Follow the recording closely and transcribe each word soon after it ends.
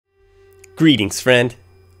Greetings, friend.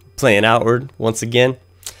 Playing Outward once again.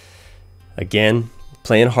 Again,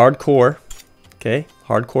 playing hardcore. Okay,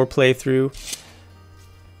 hardcore playthrough.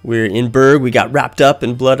 We're in Berg. We got wrapped up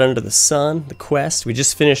in Blood Under the Sun, the quest. We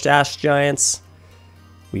just finished Ash Giants.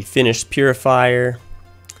 We finished Purifier.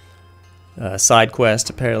 Side quest,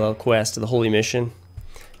 a parallel quest to the Holy Mission.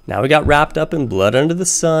 Now we got wrapped up in Blood Under the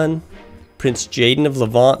Sun. Prince Jaden of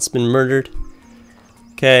Levant's been murdered.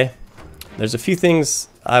 Okay, there's a few things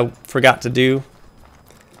I forgot to do.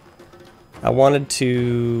 I wanted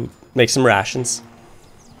to make some rations,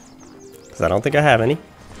 because I don't think I have any.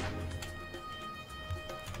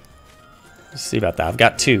 Let's see about that. I've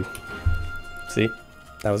got 2. See,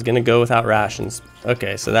 I was gonna go without rations.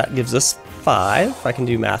 Okay, so that gives us 5, if I can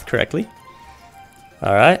do math correctly.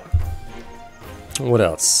 All right. What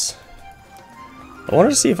else? I wanted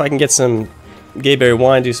to see if I can get some Gayberry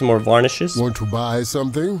wine, do some more varnishes. Want to buy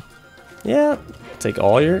something? Yeah, take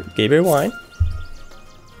all your Gayberry wine.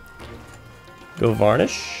 Go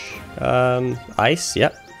varnish. Ice,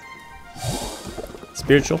 yep.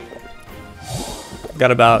 Spiritual.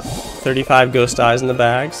 Got about 35 ghost eyes in the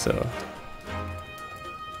bag, so.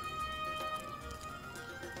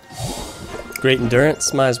 Great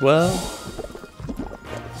endurance, might as well.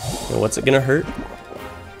 Well, what's it gonna hurt?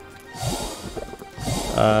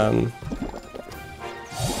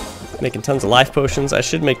 Making tons of life potions. I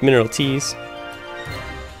should make mineral teas.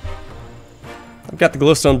 I've got the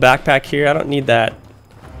glowstone backpack here. I don't need that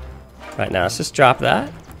right now. Let's just drop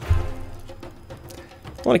that.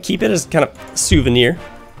 I want to keep it as kind of a souvenir.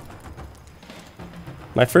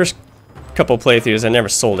 My first couple playthroughs, I never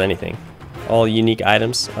sold anything. All unique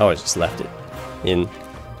items, I always just left it in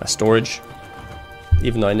my storage,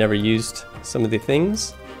 even though I never used some of the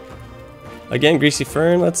things. Again, Greasy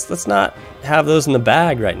Fern, let's not have those in the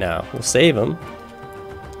bag right now. We'll save them.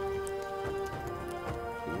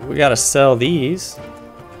 We gotta sell these.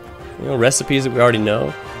 You know, recipes that we already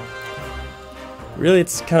know. Really,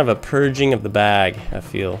 it's kind of a purging of the bag, I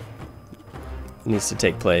feel, needs to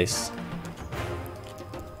take place.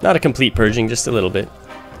 Not a complete purging, just a little bit.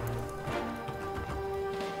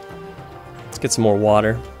 Let's get some more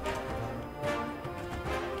water.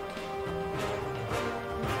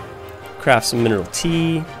 Craft some mineral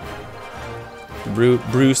tea.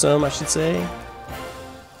 Brew some, I should say.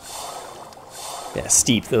 Yeah,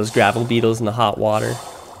 steep those gravel beetles in the hot water.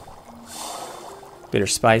 Bitter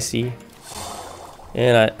spicy.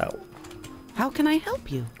 And How can I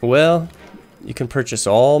help you? Well, you can purchase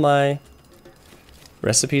all my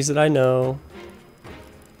recipes that I know.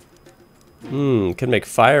 Could make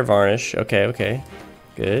fire varnish. Okay, okay.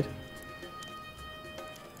 Good.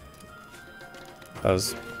 I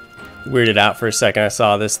was weirded out for a second. I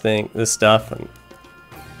saw this stuff, and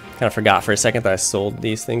kind of forgot for a second that I sold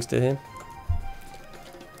these things to him.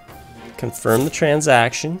 Confirm the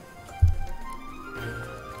transaction.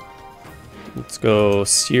 Let's go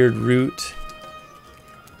seared root,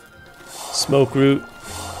 smoke root.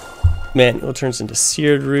 Manual turns into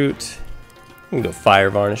seared root. We can go fire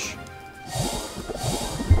varnish.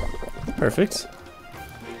 Perfect.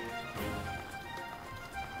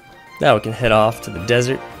 Now we can head off to the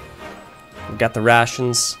desert. We've got the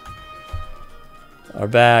rations. Our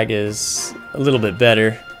bag is a little bit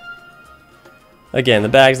better. Again, the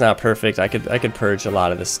bag's not perfect. I could purge a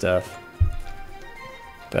lot of this stuff,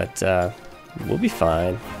 but we'll be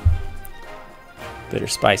fine. Bitter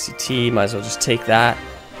spicy tea. Might as well just take that.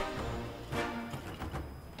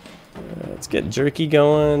 Let's get jerky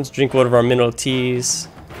going. Let's drink one of our mineral teas.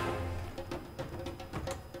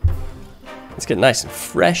 Let's get nice and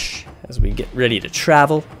fresh as we get ready to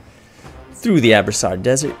travel through the Abrasar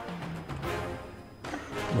Desert.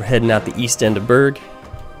 We're heading out the east end of Berg.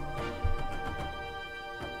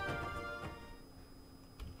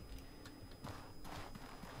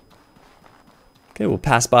 Okay, we'll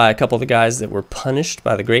pass by a couple of the guys that were punished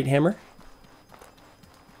by the Great Hammer.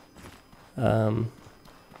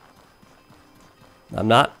 I'm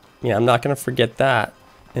not gonna forget that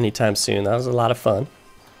anytime soon. That was a lot of fun.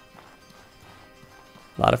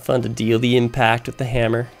 A lot of fun to deal the impact with the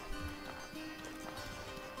hammer.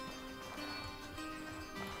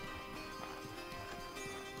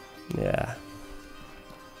 Yeah.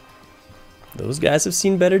 Those guys have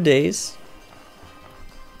seen better days.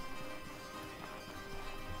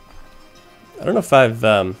 I don't know if I've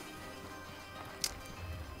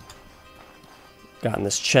gotten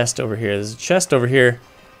this chest over here. There's a chest over here.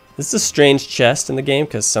 This is a strange chest in the game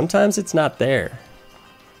because sometimes it's not there,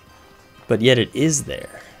 but yet it is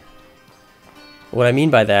there. What I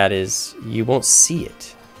mean by that is you won't see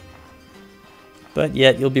it, but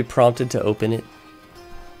yet you'll be prompted to open it.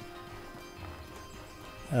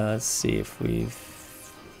 Let's see if we've...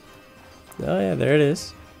 Oh yeah, there it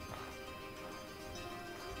is.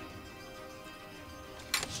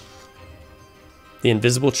 The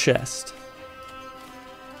invisible chest.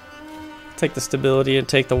 Take the stability and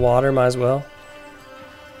take the water, might as well.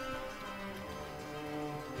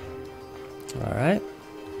 Alright.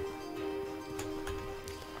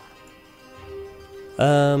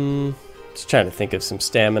 Just trying to think of some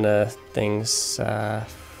stamina things.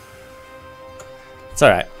 It's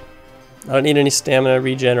alright. I don't need any stamina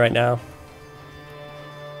regen right now.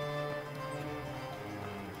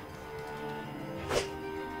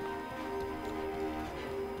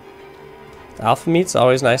 Alpha meat's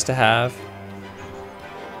always nice to have.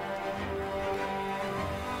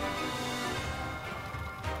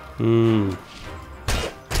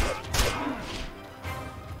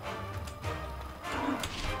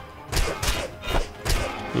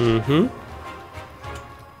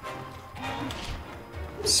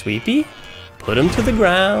 Sweepy? Put him to the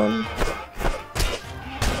ground.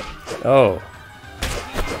 Oh.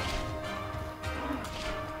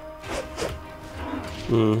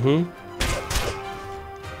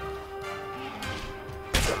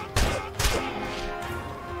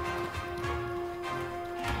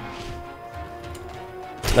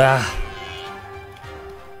 Ah.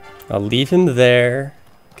 I'll leave him there.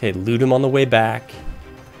 Okay, loot him on the way back.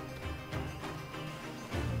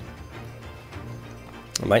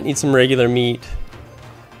 I might need some regular meat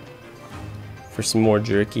for some more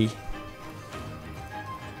jerky.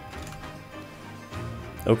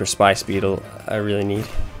 Ochre spice beetle, I really need.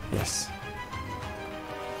 Yes.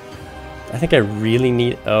 I think I really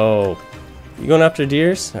need. Oh, you going after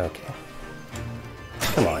deers? Okay.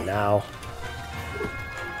 Come on now.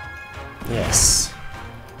 Yes.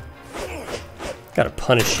 Gotta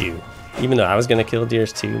punish you. Even though I was gonna kill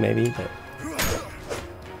deers too, maybe, but.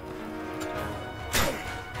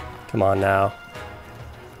 Come on now.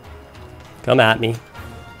 Come at me.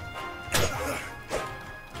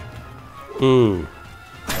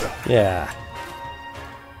 Yeah.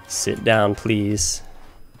 Sit down, please.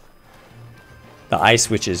 The ice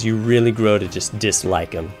witches, you really grow to just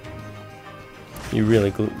dislike them. You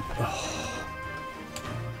really glue. Oh.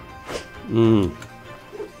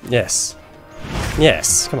 Yes.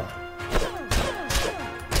 Yes, come on.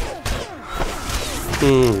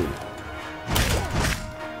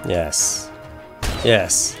 Yes.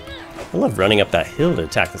 Yes. I love running up that hill to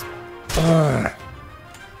attack this.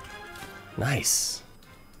 Nice.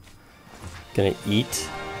 Gonna eat.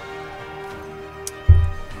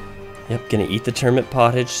 Yep, gonna eat the turnip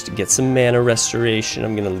pottage to get some mana restoration.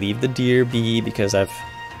 I'm gonna leave the deer be because I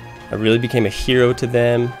really became a hero to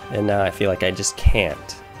them, and now I feel like I just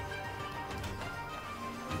can't.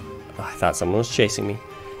 Oh, I thought someone was chasing me.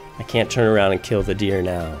 I can't turn around and kill the deer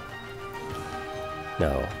now.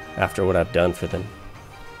 No, after what I've done for them.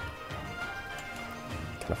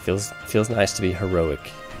 Kind of feels nice to be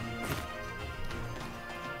heroic.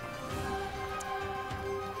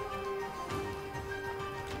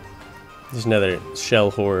 There's another shell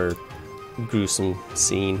horror gruesome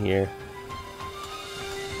scene here.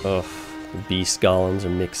 Oh, the beast golems are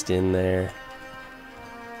mixed in there.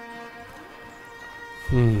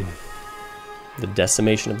 The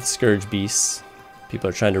decimation of the scourge beasts. People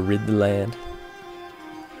are trying to rid the land.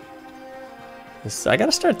 I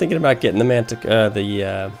gotta start thinking about getting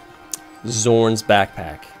the Zorn's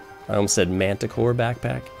backpack. I almost said Manticore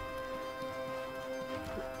backpack.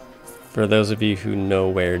 For those of you who know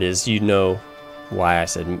where it is, you know why I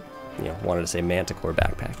said, wanted to say Manticore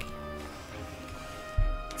backpack.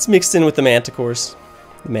 It's mixed in with the Manticores,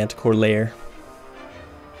 the Manticore lair.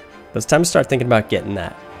 But it's time to start thinking about getting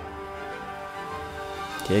that.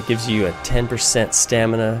 Okay, it gives you a 10%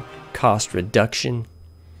 stamina cost reduction.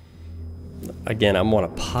 Again, I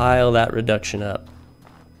want to pile that reduction up.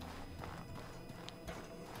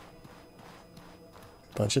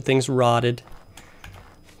 Bunch of things rotted.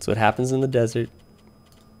 That's what happens in the desert.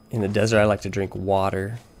 In the desert, I like to drink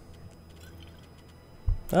water.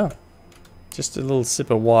 Oh, just a little sip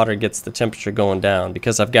of water gets the temperature going down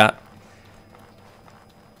because I've got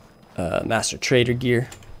Master Trader gear.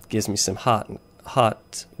 Gives me some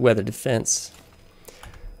hot weather defense.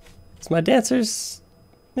 It's my Dancers.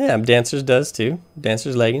 Yeah, Dancers does too.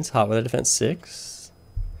 Dancers leggings, hot weather defense 6.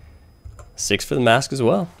 6 for the mask as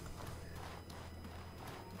well.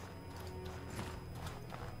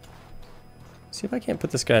 See if I can't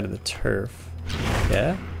put this guy to the turf.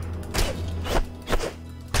 Yeah.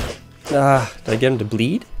 Ah, did I get him to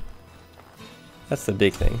bleed? That's the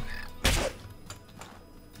big thing.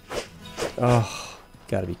 Oh,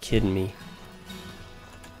 gotta be kidding me.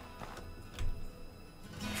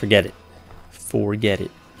 Forget it. Forget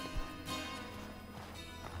it.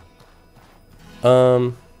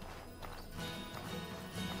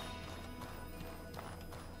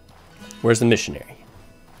 Where's the missionary?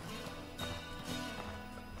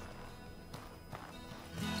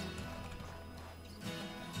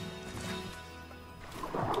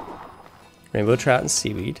 Rainbow trout and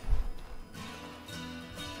seaweed.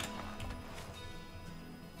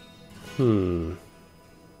 I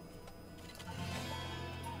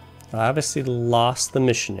obviously lost the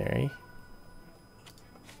missionary.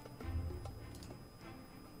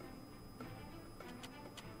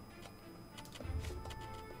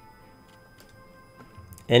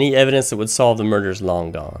 Any evidence that would solve the murder is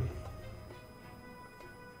long gone.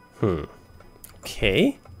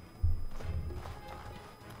 Okay.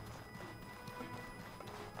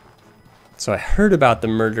 So I heard about the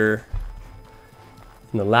murder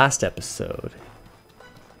in the last episode.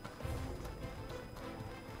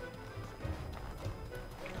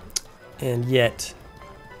 And yet,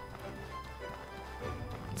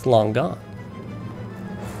 it's long gone.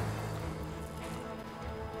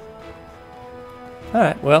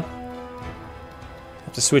 Alright, well,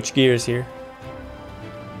 have to switch gears here.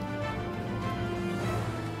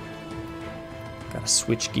 Gotta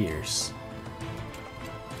switch gears.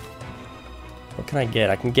 What can I get?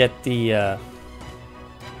 I can get the,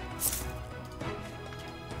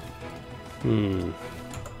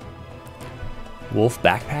 wolf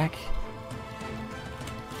backpack?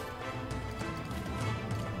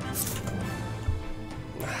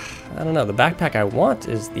 I don't know. The backpack I want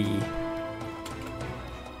is the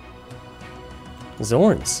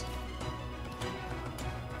Zorns.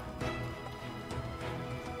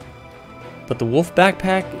 But the wolf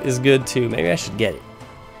backpack is good too. Maybe I should get it.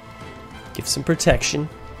 Give some protection,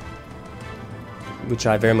 which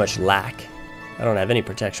I very much lack. I don't have any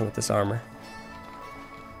protection with this armor.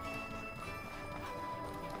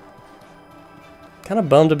 Kind of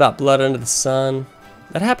bummed about blood under the sun.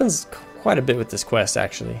 That happens quite a bit with this quest,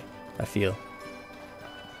 actually, I feel.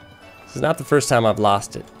 This is not the first time I've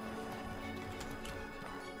lost it.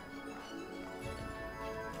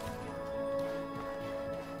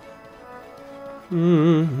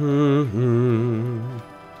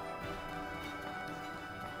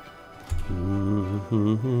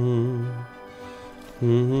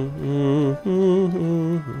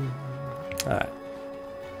 Alright.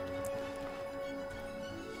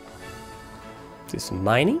 Do some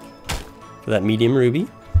mining for that medium ruby.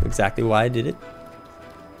 Exactly why I did it.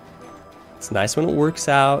 It's nice when it works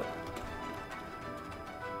out.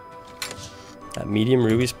 That medium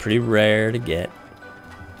ruby is pretty rare to get.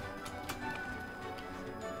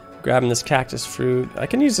 Grabbing this cactus fruit. I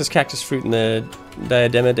can use this cactus fruit in the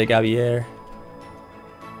Diadema de Gavier.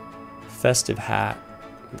 Festive hat.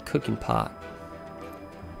 Cooking pot.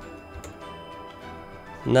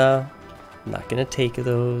 No, I'm not gonna take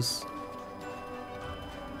those.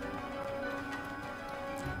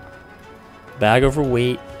 Bag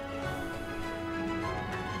overweight.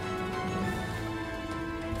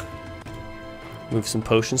 Move some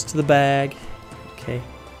potions to the bag. Okay.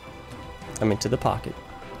 I'm into the pocket.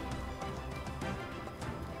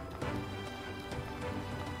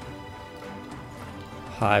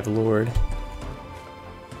 Hive Lord.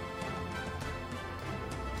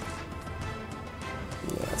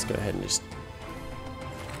 Yeah, let's go ahead and just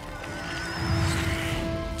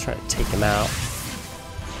try to take him out.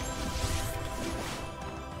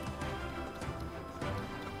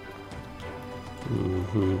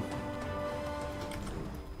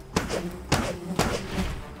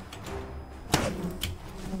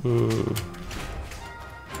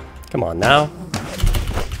 Come on now.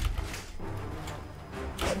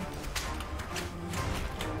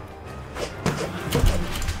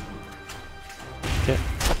 Okay.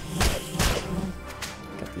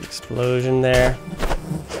 Got the explosion there.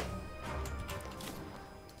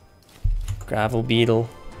 Gravel beetle.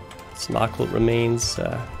 Some occult remains.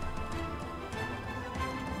 I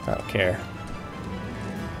don't care.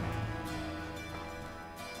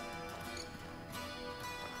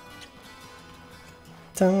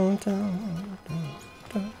 Dun, dun, dun,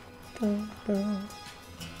 dun, dun, dun.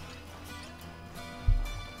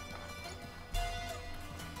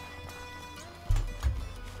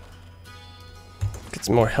 Get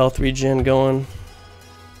some more health regen going.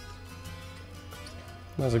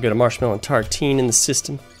 Might as well get a marshmallow and tartine in the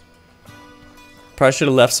system. Probably should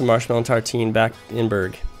have left some marshmallow and tartine back in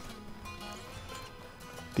Berg.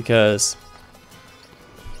 Because,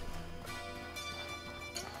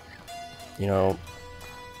 you know,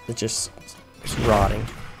 it's rotting.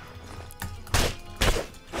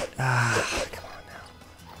 Ah, come on now.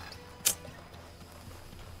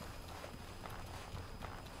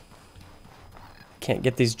 Can't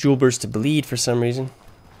get these jewel bursts to bleed for some reason.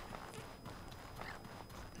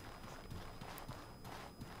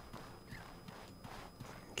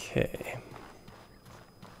 Okay.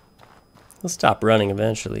 He'll stop running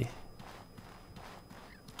eventually.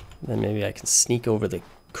 Then maybe I can sneak over the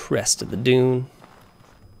crest of the dune.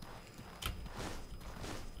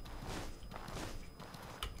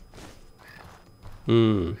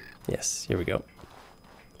 Yes, here we go.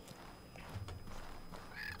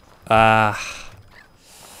 Ah.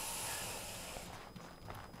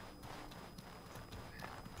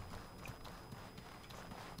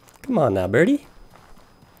 Come on now, birdie.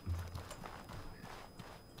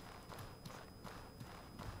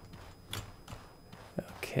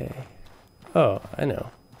 Okay. Oh, I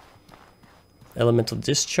know. Elemental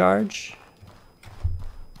discharge.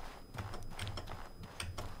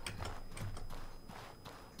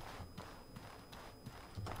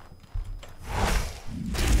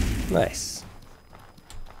 Nice.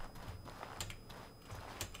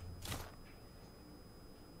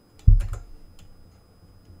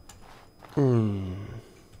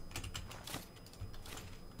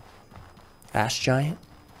 Ash giant.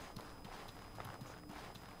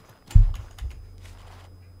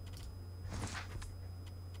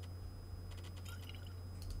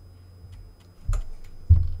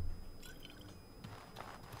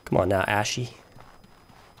 Come on now, Ashy.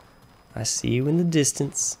 I see you in the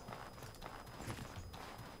distance.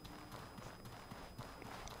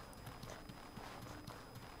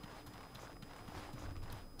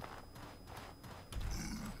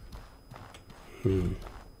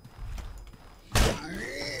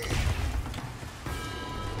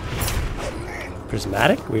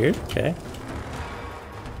 Prismatic? Weird. Okay.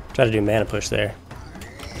 Try to do mana push there.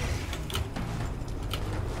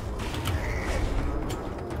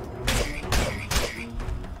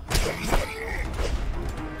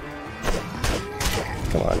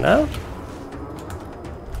 Come on now.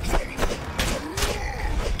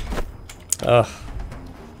 Ugh.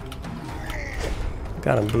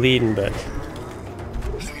 Got him bleeding, but...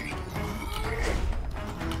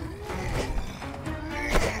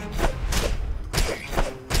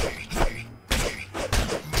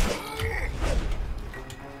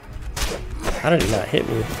 How did he not hit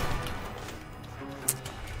me?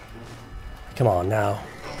 Come on now.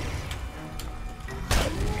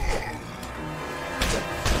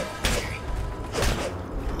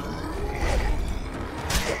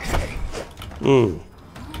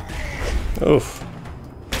 Oof.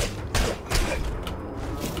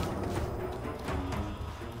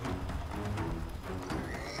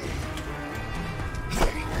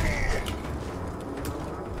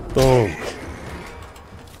 Boom.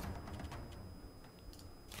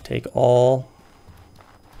 Take all.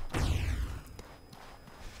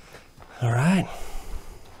 All right.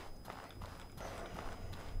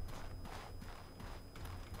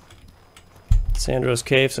 Sandro's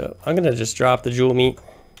Cave, so I'm gonna just drop the jewel meat.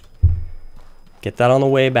 Get that on the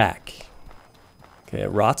way back. Okay, it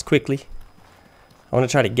rots quickly. I want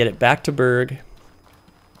to try to get it back to Berg,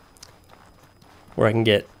 where I can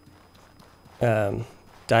get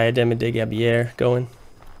Diadema de Gabier going.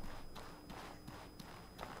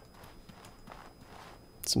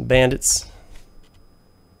 Some bandits.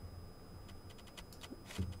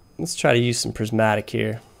 Let's try to use some prismatic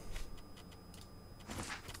here.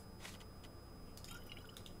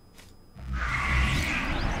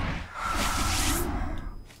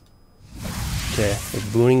 Okay,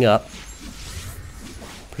 we're booning up.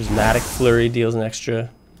 Prismatic Flurry deals an extra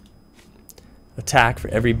attack for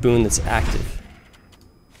every boon that's active.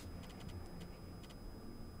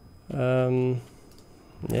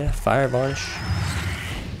 Yeah, Fire Varnish.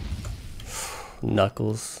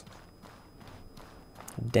 Knuckles.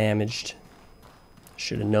 Damaged.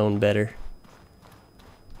 Should have known better.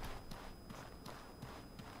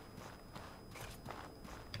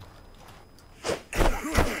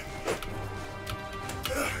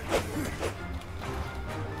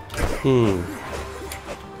 Come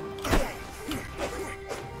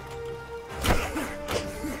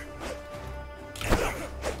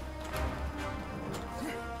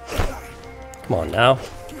on now.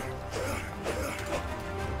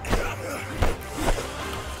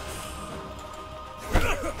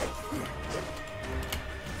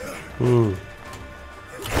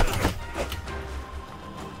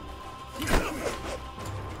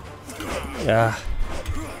 Yeah.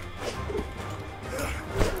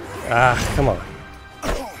 Ah, come on.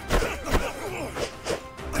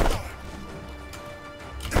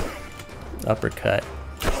 Uppercut.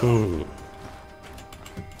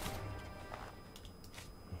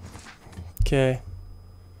 Okay.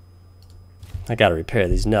 I gotta repair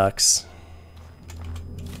these knucks.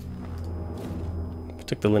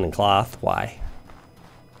 Took the linen cloth. Why?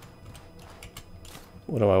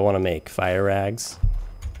 What do I want to make? Fire rags.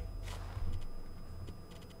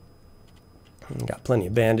 Got plenty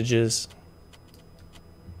of bandages.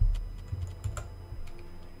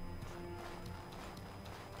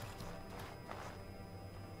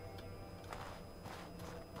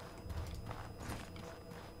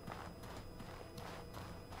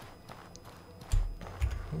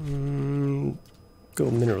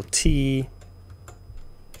 Go mineral tea.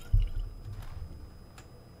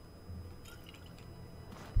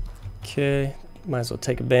 Okay, might as well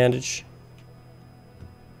take a bandage.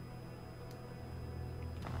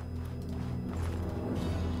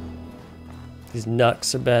 These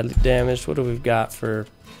knucks are badly damaged. What do we got for...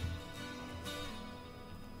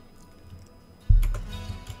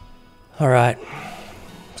 Alright.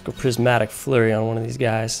 Let's go prismatic flurry on one of these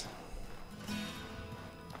guys.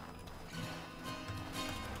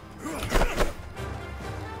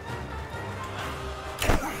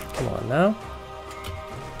 Come on now.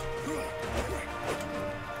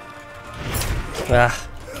 Ah.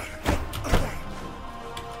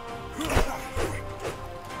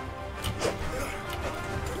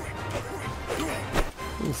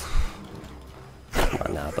 Oof. Come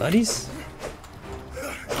on now, buddies.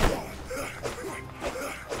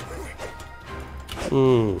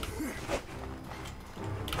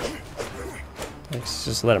 Let's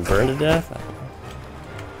just let him burn to death.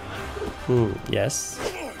 Yes.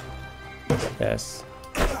 Yes.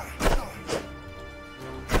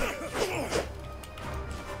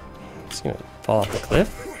 It's gonna fall off the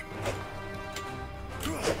cliff.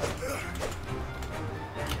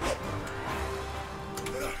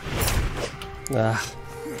 Ah.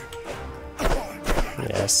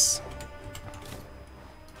 Yes.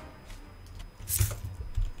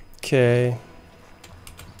 Okay.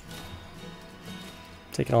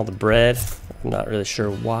 Taking all the bread. I'm not really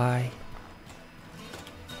sure why.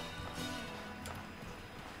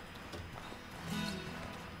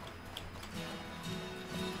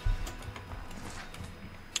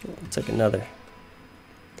 Take another.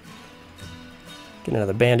 Get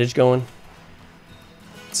another bandage going.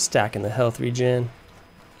 Stacking the health regen.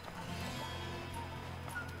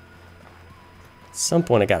 At some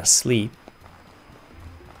point I gotta sleep.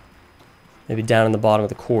 Maybe down in the bottom of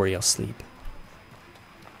the quarry I'll sleep.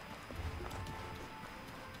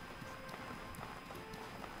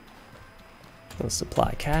 Let's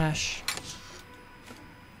supply cash.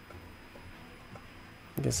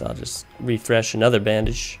 I guess I'll just refresh another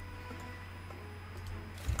bandage.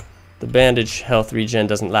 The bandage health regen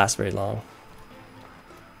doesn't last very long.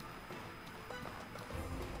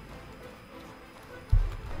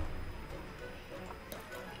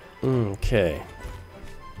 Okay.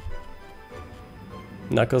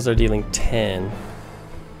 Knuckles are dealing 10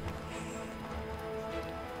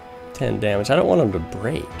 damage. I don't want them to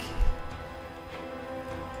break.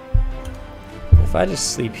 If I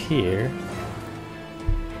just sleep here.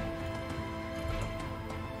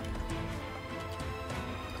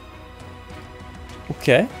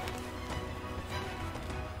 Okay.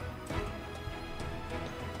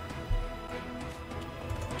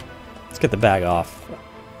 Let's get the bag off.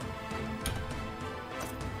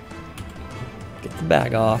 Get the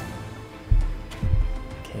bag off.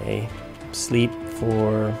 Okay. Sleep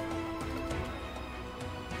for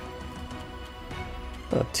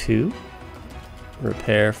 2.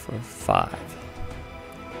 Repair for 5.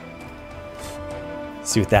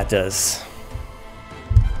 See what that does.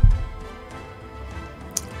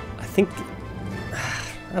 I think,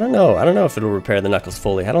 I don't know if it'll repair the knuckles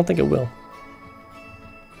fully. I don't think it will.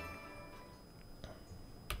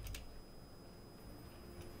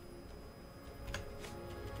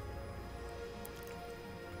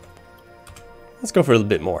 Let's go for a little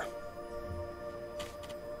bit more.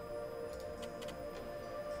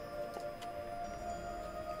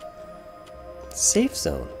 Safe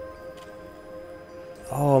zone.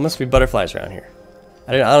 Oh, it must be butterflies around here.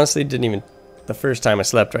 I honestly didn't even, the first time I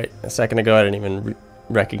slept right a second ago, I didn't even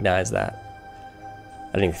recognize that.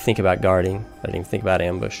 I didn't even think about guarding. I didn't even think about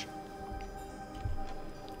ambush.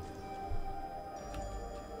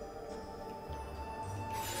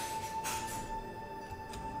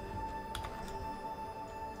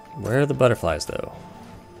 Where are the butterflies, though?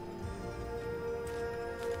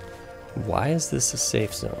 Why is this a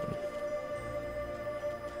safe zone?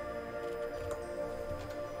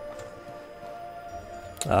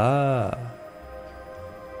 Ah.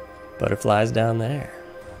 Butterflies down there.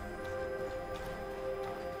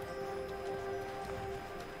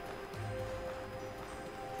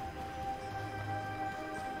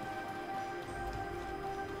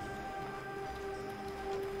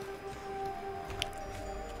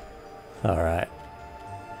 All right.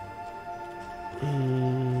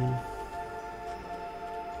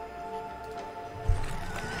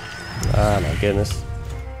 Ah, my goodness.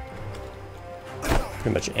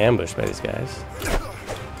 Pretty much ambushed by these guys.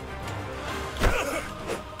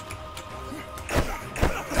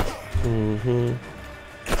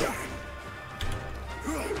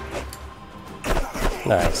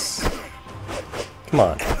 Nice. Come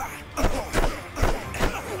on.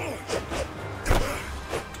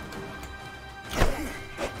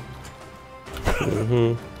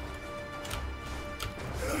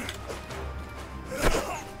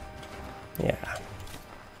 Yeah.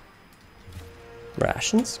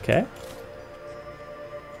 Rations, okay.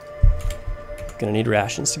 Gonna need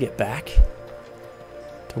rations to get back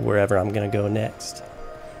to wherever I'm gonna go next.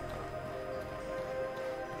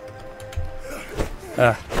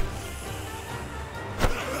 Ah.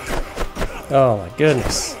 Oh my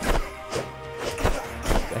goodness.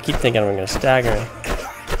 I keep thinking I'm gonna stagger him.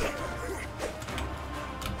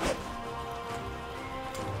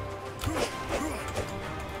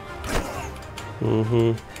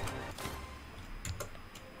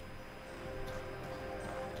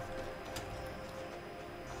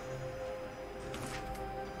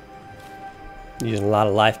 Using a lot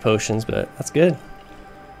of life potions, but that's good.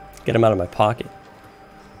 Get them out of my pocket.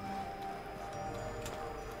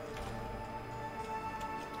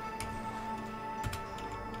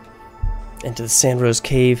 Into the Sandrose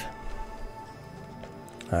Cave.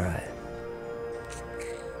 All right.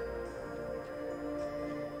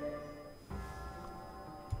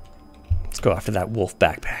 Let's go after that wolf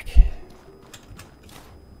backpack.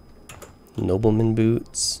 Nobleman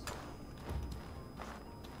boots.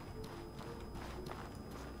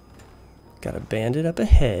 Got a bandit up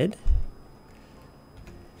ahead.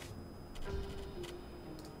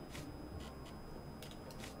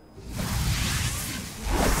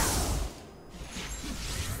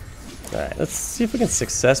 Alright, let's see if we can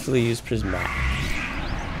successfully use prismatic.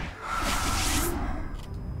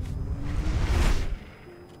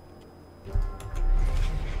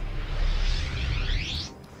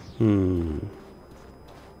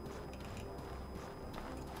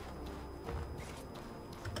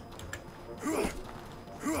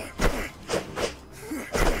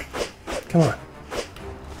 Come on.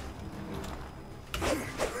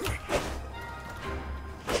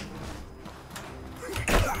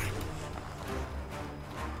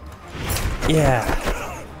 Yeah.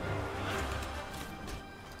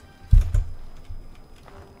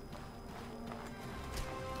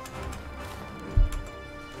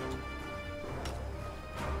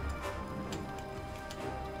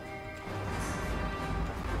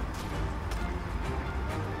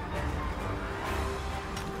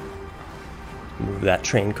 Move that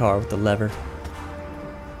train car with the lever.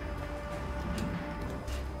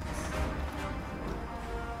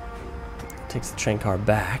 Takes the train car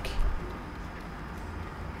back.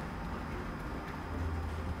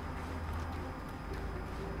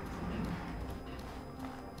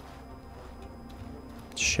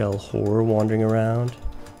 Shell horror wandering around.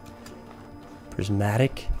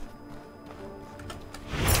 Prismatic.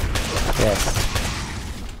 Yes.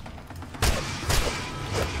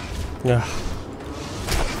 Ugh.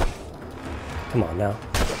 Come on now.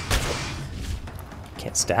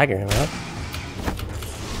 Can't stagger him, huh?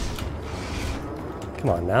 Come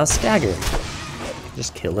on now, stagger him.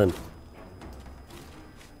 Just kill him.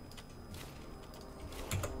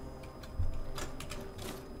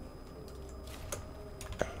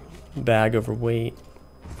 Bag overweight.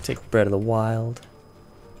 Take bread of the wild.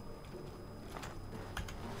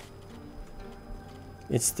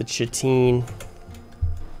 It's the chitine.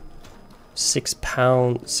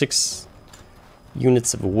 6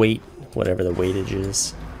 units of weight, whatever the weightage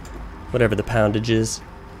is, whatever the poundage is.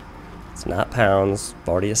 It's not pounds. I've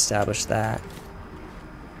already established that.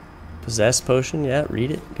 Possess potion, yeah,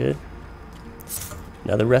 read it, good.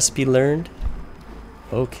 Another recipe learned.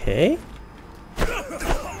 Okay.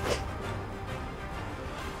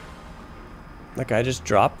 That guy just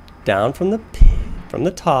dropped down from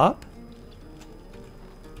the top.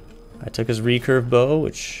 I took his recurve bow,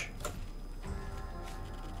 which...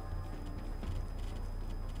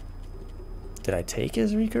 Did I take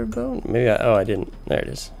his recurve bow? Maybe oh, I didn't. There it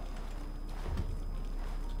is.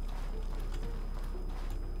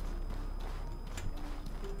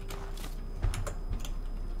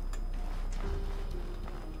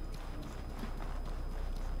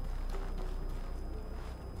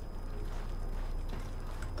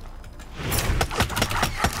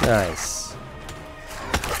 Nice.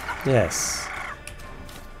 Yes.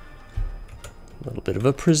 A little bit of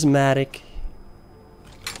a prismatic.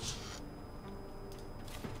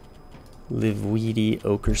 Live weedy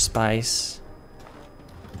ochre spice.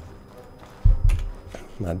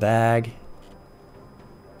 My bag.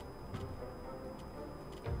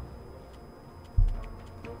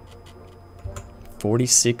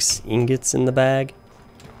 $46 ingots in the bag.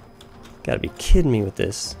 Gotta be kidding me with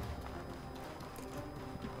this.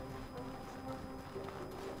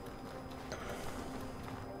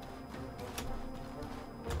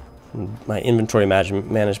 My inventory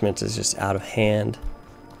management is just out of hand.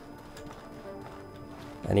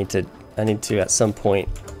 I need to at some point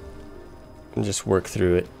just work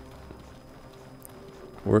through it.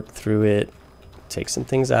 Work through it. Take some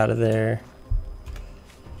things out of there.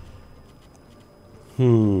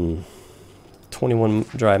 21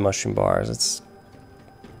 dry mushroom bars. Let's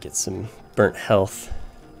get some burnt health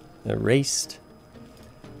erased.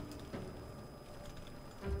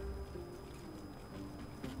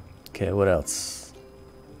 Okay, what else?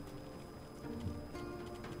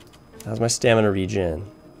 How's my stamina regen?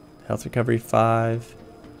 Health recovery 5.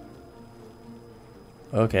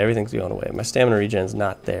 Okay, everything's going away. My stamina regen's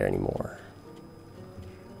not there anymore.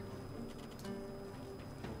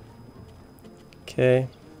 Okay.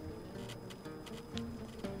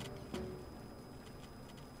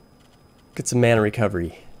 Get some mana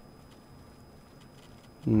recovery.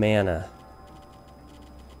 Mana.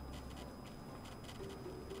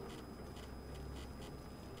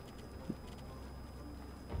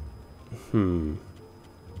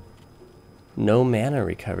 No mana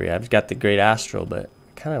recovery. I've got the Great Astral, but I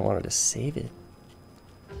kind of wanted to save it.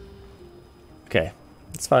 Okay,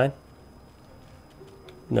 it's fine.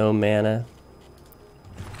 No mana.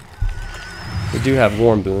 We do have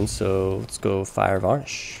Warm Boons, so let's go Fire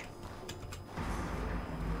Varnish.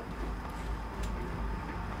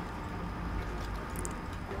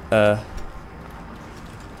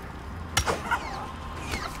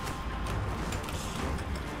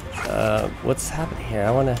 What's happening here?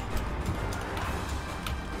 I wanna...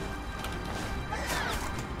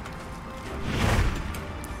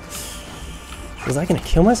 Was I gonna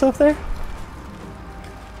kill myself there?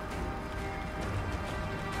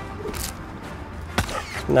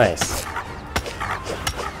 Nice.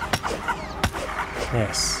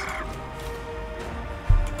 Yes.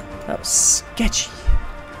 That was sketchy.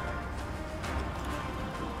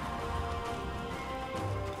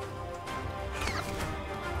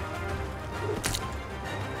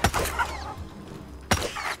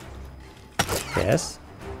 Yes.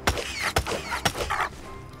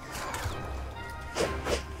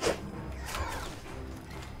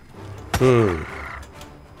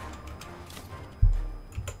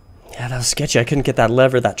 Yeah, that was sketchy. I couldn't get that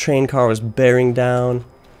lever. That train car was bearing down.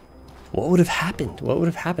 What would have happened? What would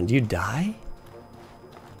have happened? Do you die?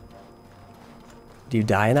 Do you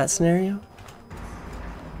die in that scenario?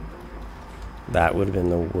 That would have been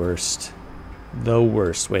the worst. The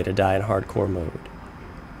worst way to die in hardcore mode.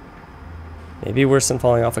 Maybe worse than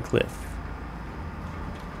falling off a cliff.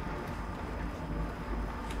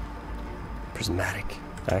 Prismatic.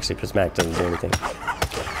 Actually, prismatic doesn't do anything.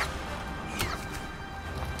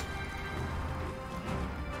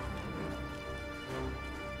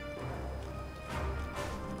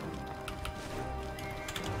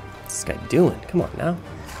 What's this guy doing? Come on now.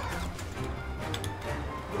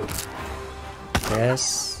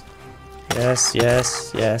 Yes. Yes,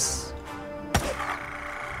 yes, yes.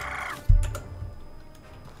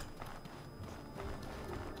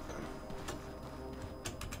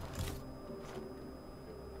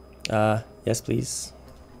 Yes, please.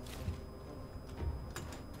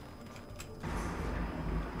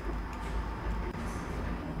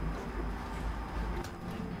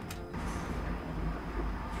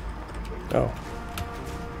 Oh.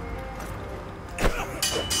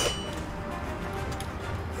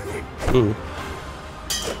 This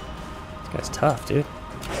guy's tough, dude.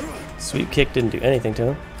 Sweep kick didn't do anything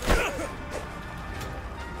to him.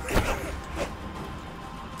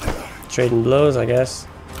 Trading blows, I guess.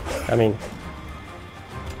 I mean,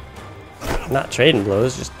 not trading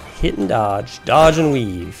blows, just hit and dodge. Dodge and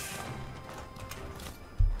weave.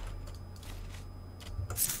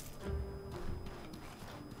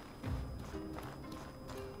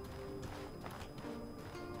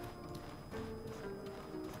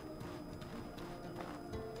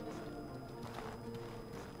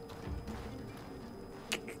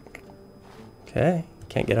 Okay,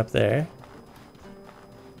 can't get up there.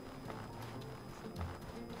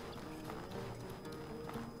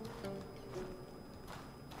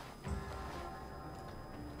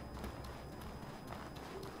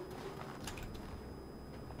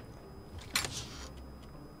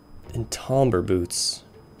 Timber boots.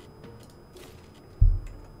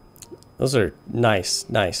 Those are nice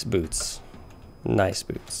boots. Nice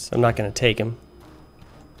boots. I'm not going to take them.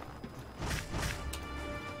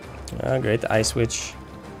 Oh, great. The ice switch.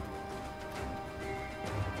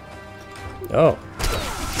 Oh.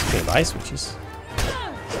 Speaking of ice switches.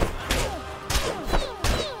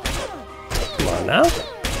 Come on now.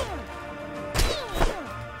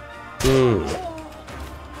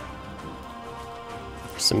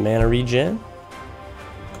 Some mana regen.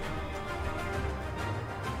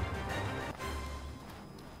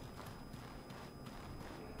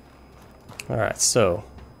 Alright, so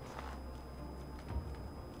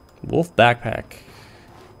wolf backpack.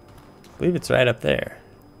 I believe it's right up there.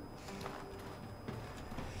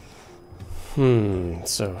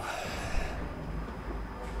 So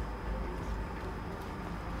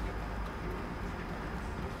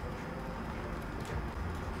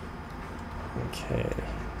okay,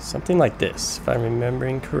 something like this, if I'm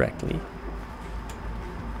remembering correctly.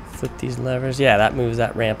 Flip these levers. Yeah, that moves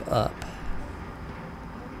that ramp up.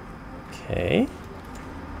 Okay.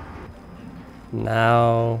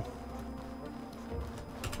 Now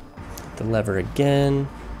the lever again.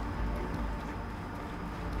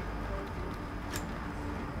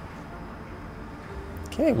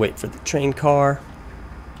 Okay, wait for the train car.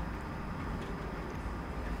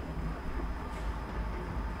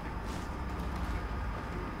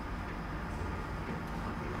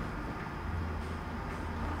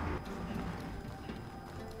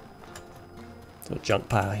 So junk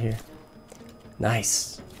pile here.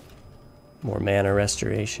 Nice. More mana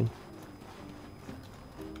restoration.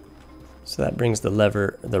 So that brings the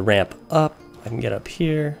ramp up. I can get up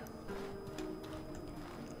here.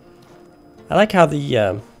 I like how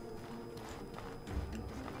the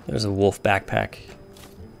there's a wolf backpack.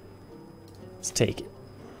 Let's take it.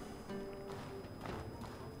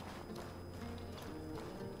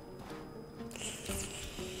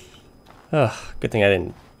 Oh, good thing I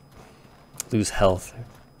didn't lose health.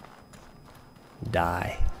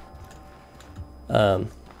 Die.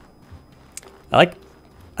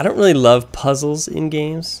 I don't really love puzzles in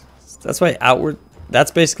games. That's why Outward, that's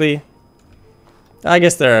basically, I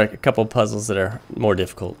guess there are a couple puzzles that are more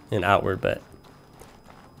difficult in Outward, but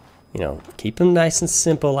you know, keep them nice and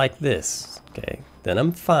simple like this. Okay, then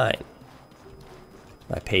I'm fine.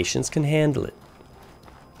 My patience can handle it.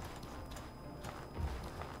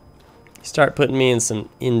 You start putting me in some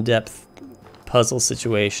in-depth puzzle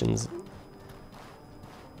situations,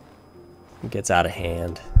 it gets out of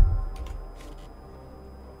hand.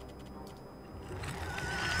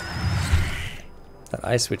 That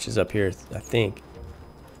ice switch is up here, I think.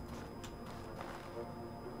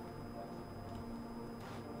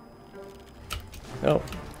 Oh,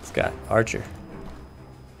 it's got Archer.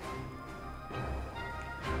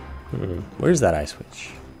 Where's that ice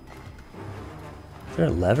switch? Is there a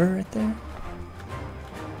lever right there?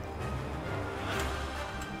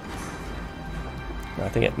 I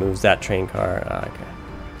think it moves that train car. Oh, okay.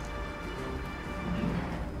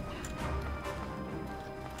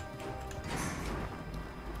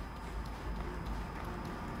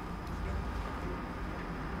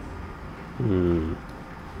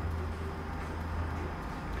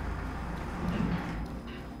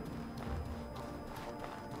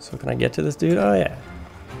 So can I get to this dude? Oh yeah.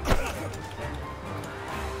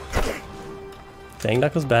 Fang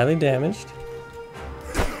Knuckles badly damaged.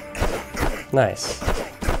 Nice.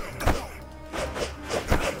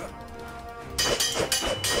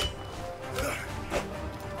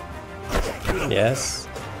 Yes.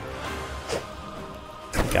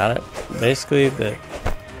 Got it. Basically the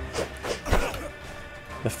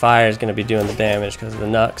fire is going to be doing the damage because the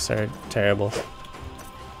knucks are terrible.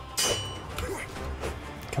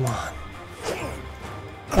 Come on.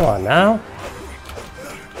 Come on now.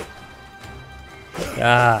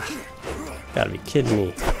 Ah. Gotta be kidding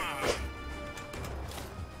me.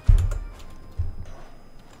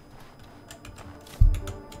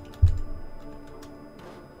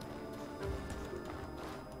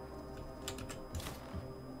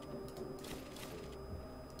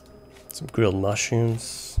 Some grilled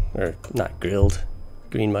mushrooms. Or not grilled.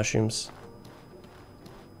 Green mushrooms.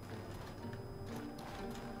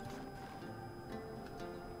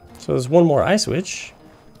 So there's one more ice switch.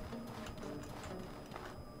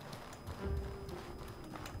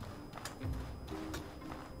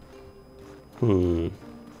 I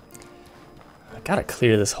gotta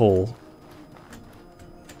clear this whole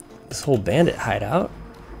bandit hideout.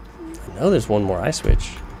 I know there's one more ice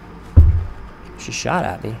switch. She shot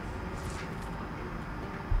at me.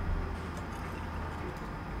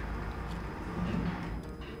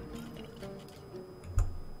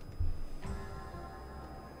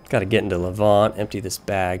 Gotta get into Levant, empty this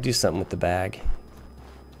bag, do something with the bag.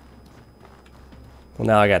 Well,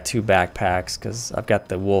 now I got 2 backpacks because I've got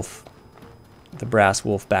the wolf, the brass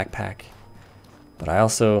wolf backpack. But I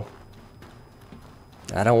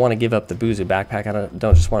don't want to give up the Boozu backpack. I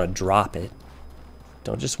don't just want to drop it.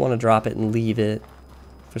 Don't just want to drop it and leave it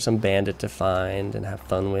for some bandit to find and have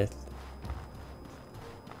fun with.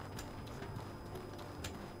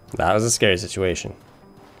 That was a scary situation.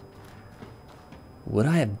 Would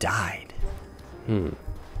I have died? Kind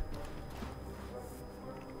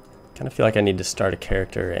of feel like I need to start a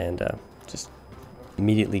character and just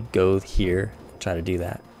immediately go here and try to do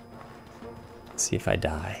that. See if I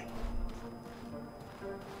die.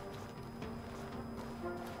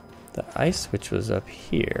 The ice switch was up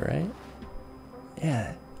here, right?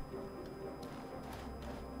 Yeah.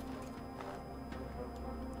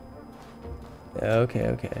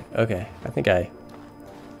 Okay. I think I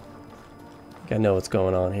know what's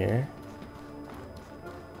going on here.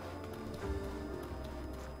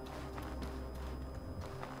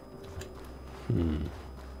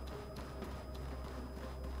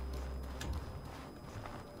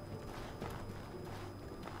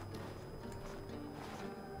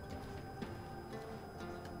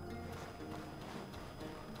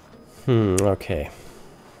 Okay.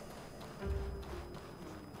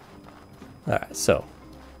 Alright, so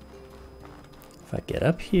if I get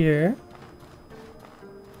up here,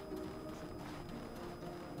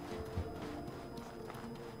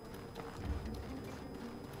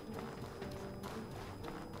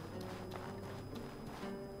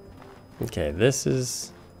 okay, this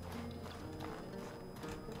is,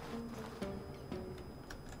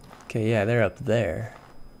 okay, yeah, they're up there.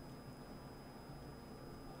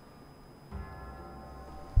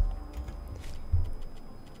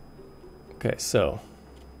 Okay, so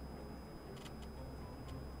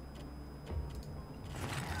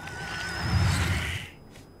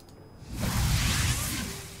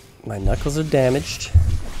my knuckles are damaged.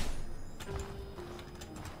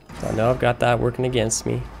 So I know I've got that working against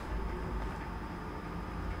me.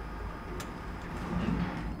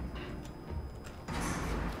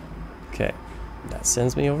 Okay, that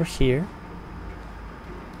sends me over here.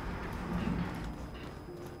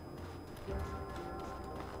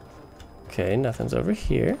 Okay, nothing's over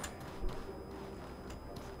here.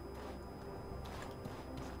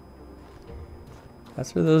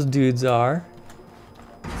 That's where those dudes are.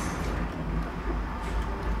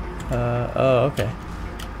 Oh, okay.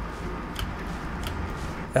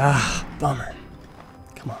 Ah, bummer.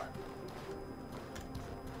 Come on.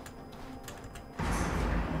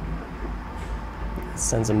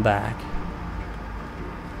 Sends him back.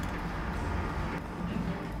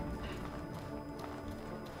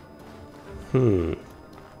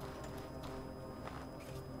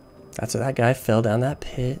 That's where that guy fell down that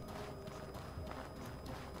pit.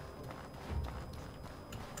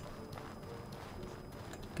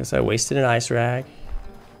 Guess I wasted an ice rag.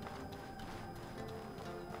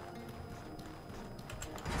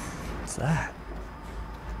 What's that?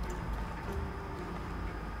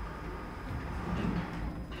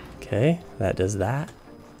 Okay, that does that.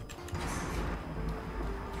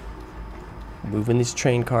 Moving these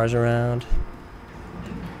train cars around.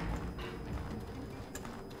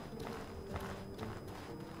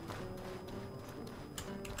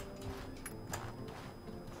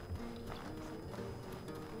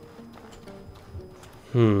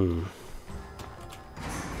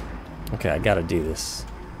 Okay, I gotta do this.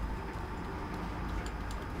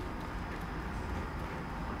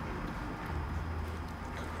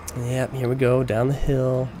 Yep, here we go, down the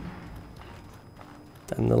hill.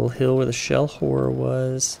 That little hill where the shell horror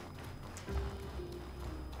was.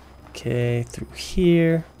 Okay, through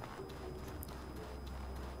here.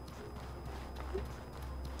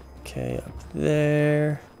 Okay, up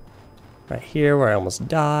there. Right here where I almost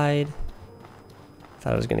died.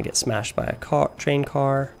 Thought I was gonna get smashed by a train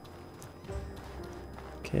car.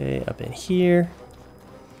 Okay, up in here.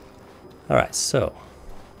 Alright, so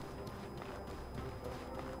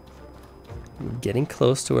we're getting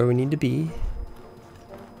close to where we need to be.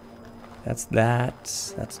 That's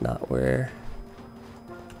that. That's not where.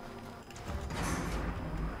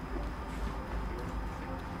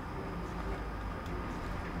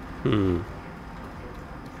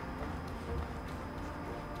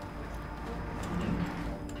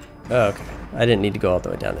 Okay, I didn't need to go all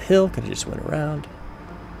the way down the hill, could have just went around.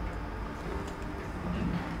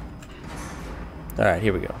 Alright,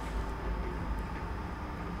 here we go.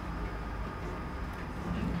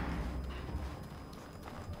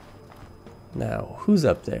 Now, who's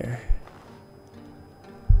up there?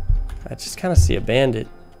 I just kind of see a bandit.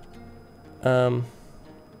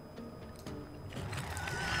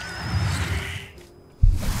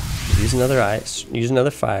 Use another ice. Use another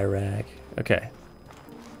fire rag. Okay.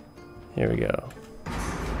 Here we go.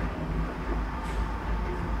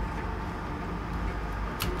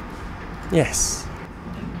 Yes.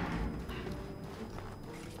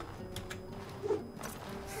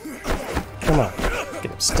 Come on.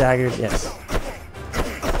 Get him staggered. Yes.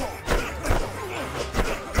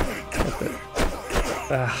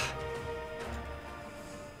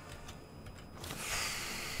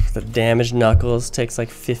 The damaged knuckles takes like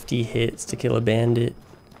 50 hits to kill a bandit.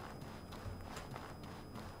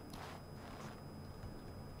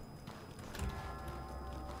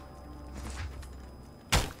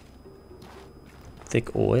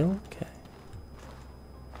 Thick oil? Okay.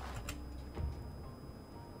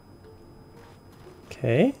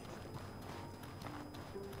 Okay.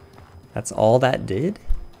 That's all that did?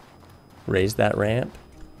 Raise that ramp?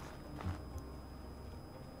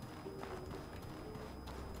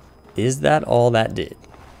 Is that all that did?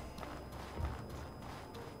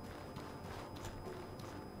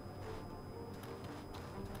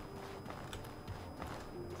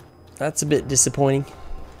 That's a bit disappointing.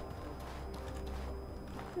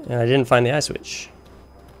 And I didn't find the eye switch.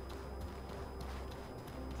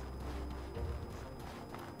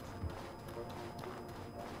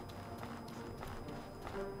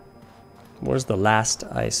 Where's the last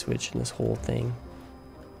eye switch in this whole thing?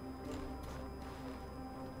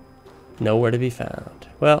 Nowhere to be found.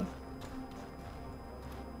 Well,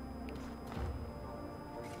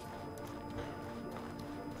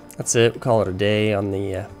 that's it. We'll call it a day on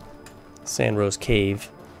the Sandrose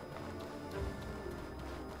Cave.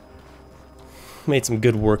 Made some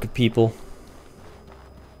good work of people.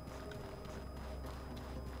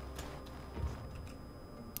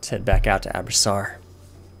 Let's head back out to Abrasar.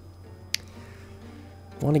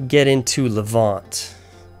 Want to get into Levant.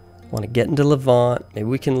 Want to get into Levant. Maybe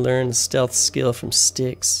we can learn a stealth skill from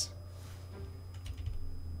Styx.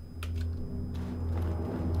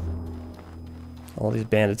 All these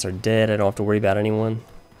bandits are dead. I don't have to worry about anyone.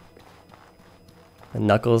 The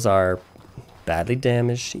knuckles are badly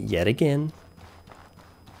damaged yet again.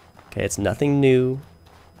 Okay, it's nothing new.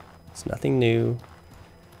 It's nothing new.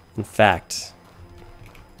 In fact,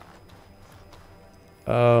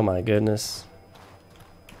 oh my goodness.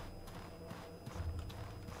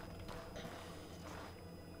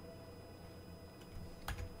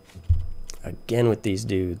 Again with these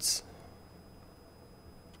dudes.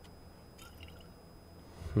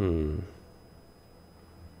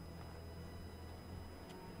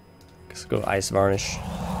 Let's go ice varnish.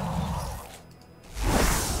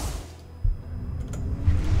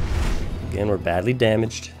 Again, we're badly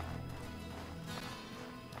damaged.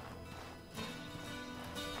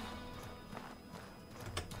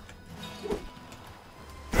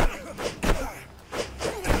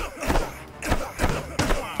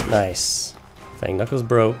 Nice. Fang Knuckles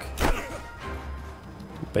broke.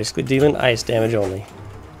 Basically dealing ice damage only.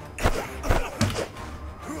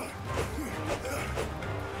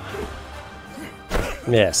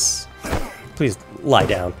 Yes. Please lie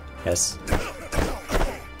down. Yes.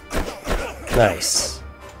 Nice.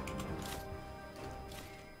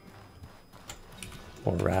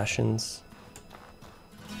 More rations.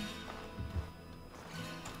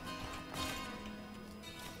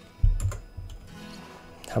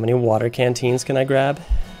 How many water canteens can I grab?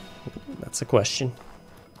 That's a question.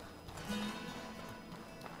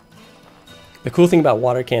 The cool thing about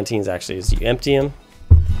water canteens actually is you empty them.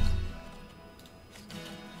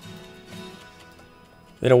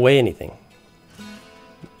 They don't weigh anything.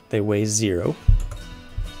 They weigh 0.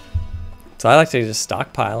 So I like to just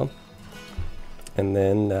stockpile them. And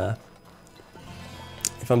then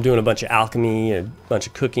if I'm doing a bunch of alchemy or a bunch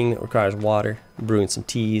of cooking that requires water, brewing some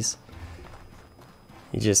teas,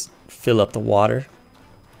 you just fill up the water.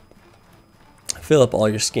 Fill up all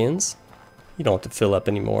your skins. You don't have to fill up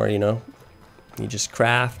anymore, you know. You just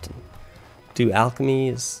craft and do alchemy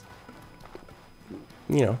as,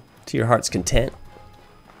 you know, to your heart's content.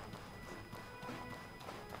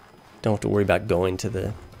 Don't have to worry about going to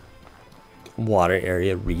the water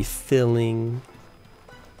area, refilling.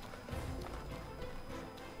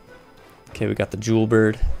 Okay, we got the jewel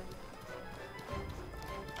bird.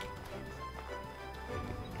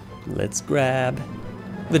 Let's grab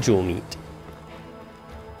the jewel meat.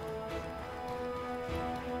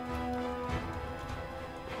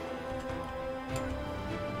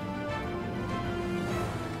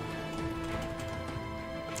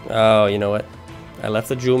 Oh, you know what? I left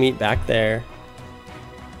the jewel meat back there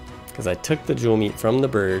because I took the jewel meat from the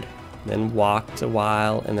bird, then walked a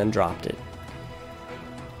while and then dropped it.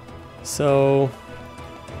 So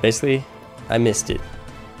basically, I missed it.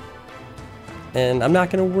 and I'm not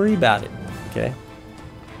gonna worry about it, okay?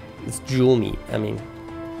 It's jewel meat. I mean,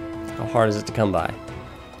 how hard is it to come by?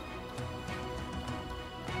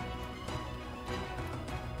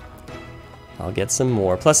 I'll get some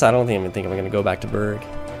more. Plus, I don't even think I'm gonna go back to Berg.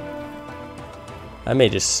 I may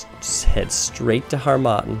just head straight to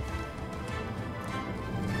Harmaten.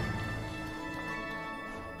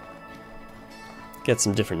 Get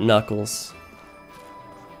some different knuckles.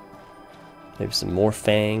 Maybe some more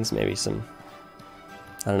fangs. Maybe some...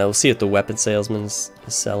 I don't know. We'll see what the weapon salesman is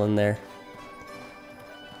selling there.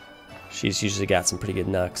 She's usually got some pretty good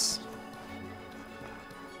knucks.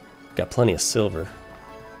 Got plenty of silver.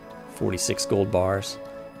 46 gold bars.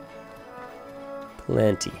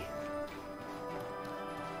 Plenty.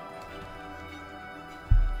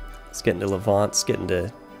 Let's get into Levant. Let's get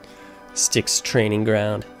into Styx training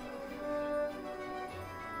ground.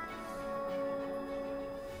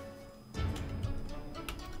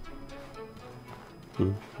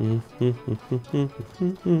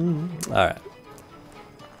 Alright.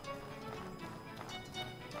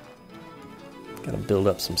 Gotta build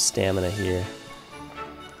up some stamina here.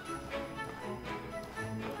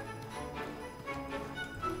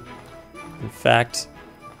 In fact,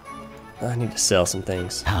 I need to sell some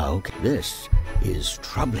things. How this is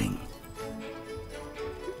troubling.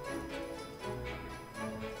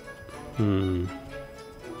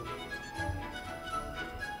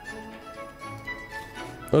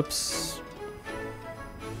 Oops.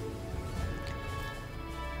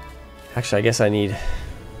 Actually, I guess I need...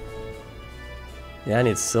 Yeah, I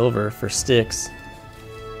need silver for Styx.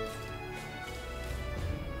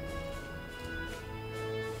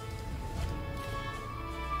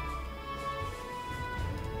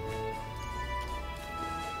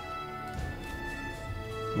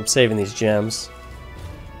 I'm saving these gems.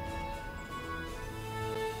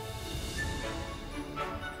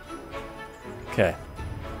 Okay.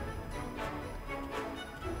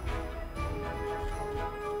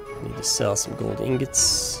 Need to sell some gold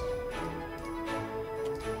ingots.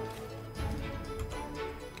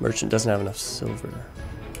 Merchant doesn't have enough silver.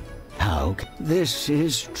 How this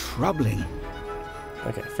is troubling.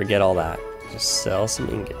 Okay, forget all that. Just sell some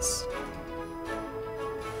ingots.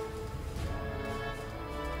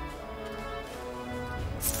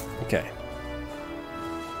 Okay.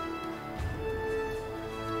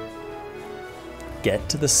 Get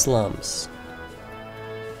to the slums.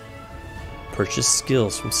 Purchase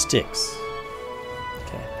skills from Styx.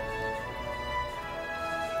 Okay.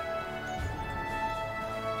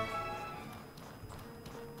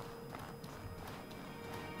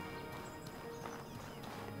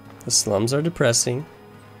 The slums are depressing.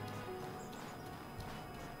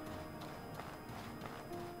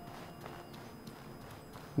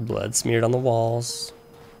 Blood smeared on the walls.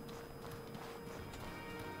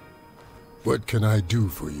 What can I do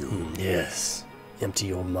for you? Yes. Empty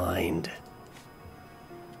your mind.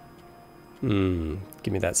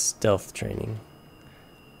 Give me that stealth training.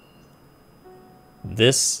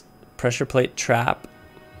 This pressure plate trap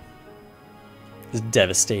is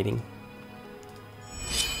devastating.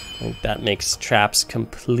 I think that makes traps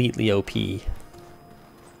completely OP. It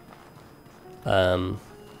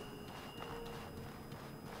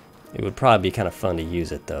would probably be kind of fun to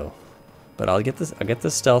use it though. But I'll get this. I'll get the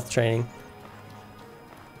stealth training.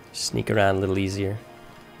 Sneak around a little easier.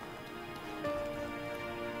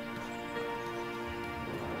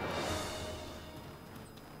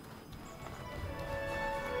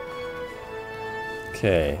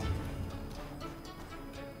 Okay.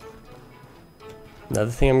 Another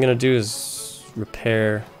thing I'm gonna do is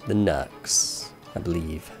repair the knucks, I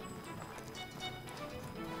believe.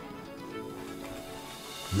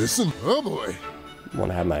 Listen, oh boy. Want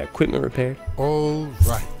to have my equipment repaired? All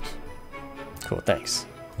right. Cool, thanks.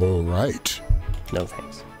 All right. No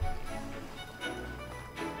thanks.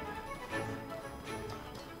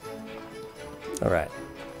 Alright.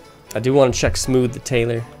 I do want to check Smooth the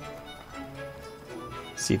Tailor.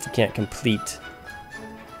 See if he can't complete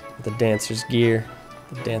the dancer's gear,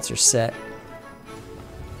 the dancer's set.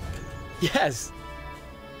 Yes,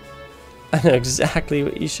 I know exactly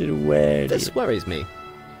what you should wear. this Dude. worries me.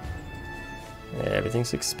 Yeah,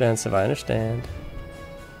 everything's expensive, I understand.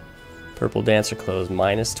 Purple dancer clothes,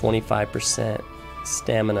 minus 25%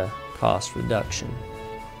 stamina cost reduction.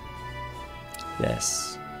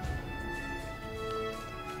 Yes.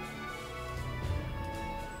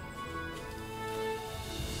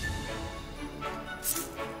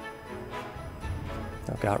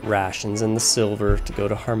 I've got rations and the silver to go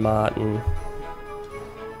to Harmaten.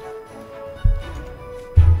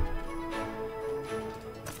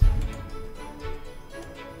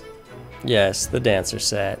 Yes, the dancer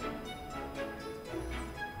set.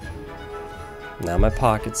 Now my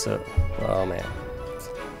pocket's up. Oh man.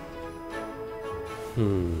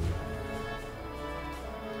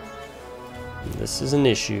 This is an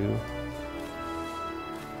issue.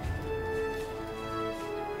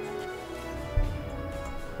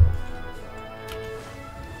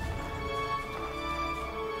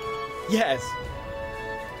 Yes.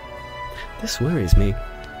 This worries me.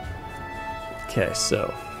 Okay,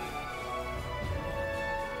 so.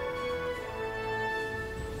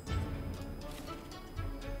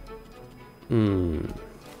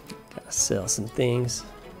 Gotta sell some things.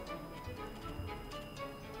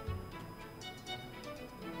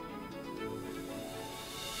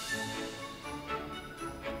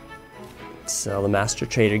 Sell the master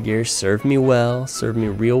trader gear. Serve me well. Serve me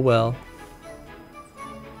real well.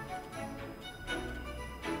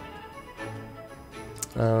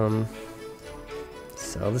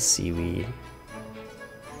 Sell the seaweed.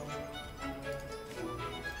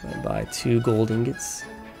 I'll buy 2 gold ingots.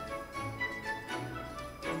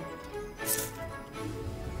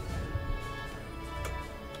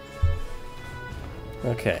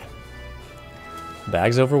 Okay.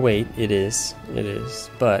 Bag's overweight. It is. It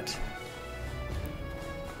is. But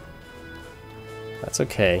that's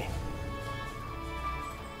okay.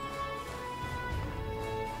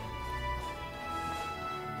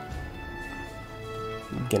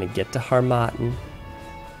 I'm gonna get to Harmattan.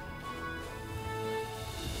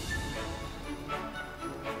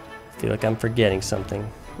 Feel like I'm forgetting something.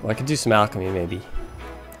 Well, I could do some alchemy maybe.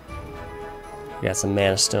 We got some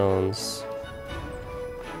mana stones.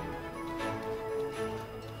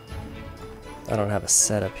 I don't have a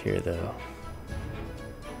setup here though.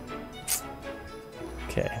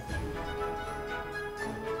 Okay.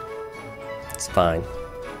 It's fine.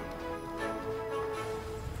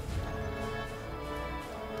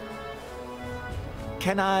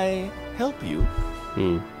 Can I help you?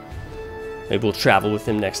 Maybe we'll travel with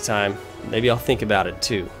him next time. Maybe I'll think about it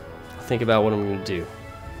too. I'll think about what I'm gonna do.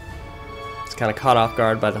 It's kind of caught off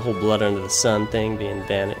guard by the whole blood under the sun thing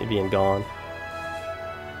being gone.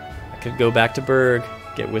 I could go back to Berg,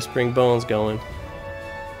 get Whispering Bones going.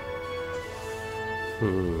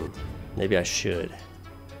 Maybe I should.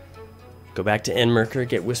 Go back to Enmerker,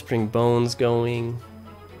 get Whispering Bones going.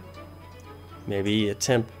 Maybe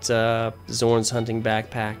attempt Zorn's hunting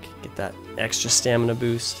backpack, get that extra stamina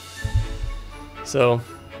boost. So,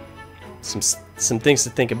 some things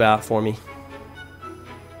to think about for me.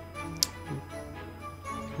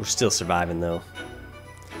 We're still surviving though.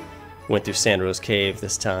 Went through Sandrose Cave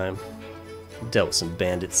this time. Dealt with some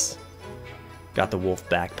bandits. Got the wolf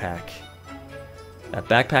backpack. That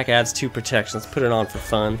backpack adds 2 protection. Let's put it on for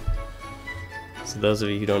fun. So those of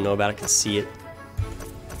you who don't know about it can see it.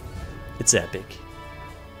 It's epic.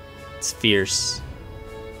 It's fierce.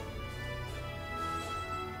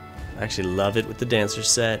 I actually love it with the dancer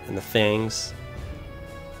set and the fangs.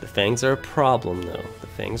 The fangs are a problem though. The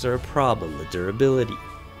fangs are a problem. The durability.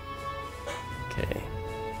 Okay.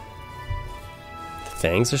 The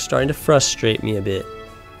fangs are starting to frustrate me a bit.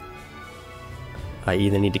 I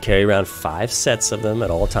either need to carry around 5 sets of them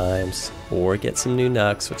at all times or get some new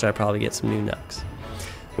knucks, which I probably get some new knucks.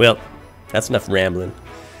 Well, that's enough rambling.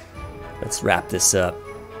 Let's wrap this up.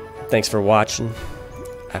 Thanks for watching.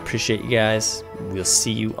 I appreciate you guys. We'll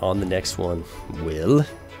see you on the next one.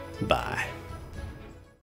 Bye.